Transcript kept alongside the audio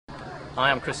I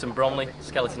am Kristan Bromley,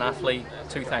 skeleton athlete,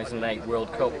 2008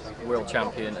 World Cup, World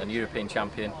Champion and European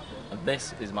Champion, and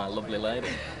this is my lovely lady.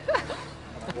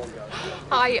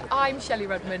 Hi, I'm Shelly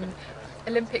Rudman,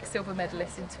 Olympic silver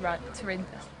medalist in Turin.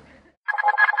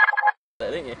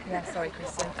 Didn't you? Yeah, sorry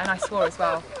Kristan, and I swore as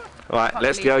well. Right,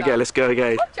 let's go again, let's go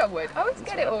again. I would. I always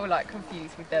get it all like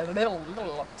confused with the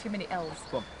little too many L's.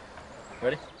 Come on.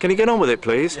 Ready? Can you get on with it,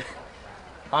 please?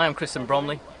 I am Kristan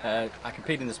Bromley. I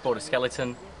competed in the sport of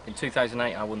skeleton. In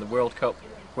 2008 I won the World Cup,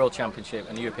 World Championship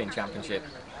and European Championship,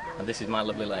 and this is my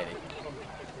lovely lady.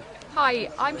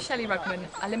 Hi, I'm Shelly Rudman,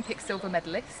 Olympic silver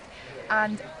medalist,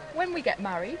 and when we get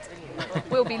married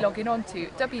we'll be logging on to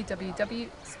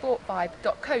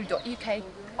www.sportsvibe.co.uk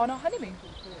on our honeymoon.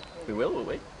 We will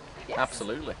we? Yes.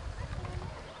 Absolutely.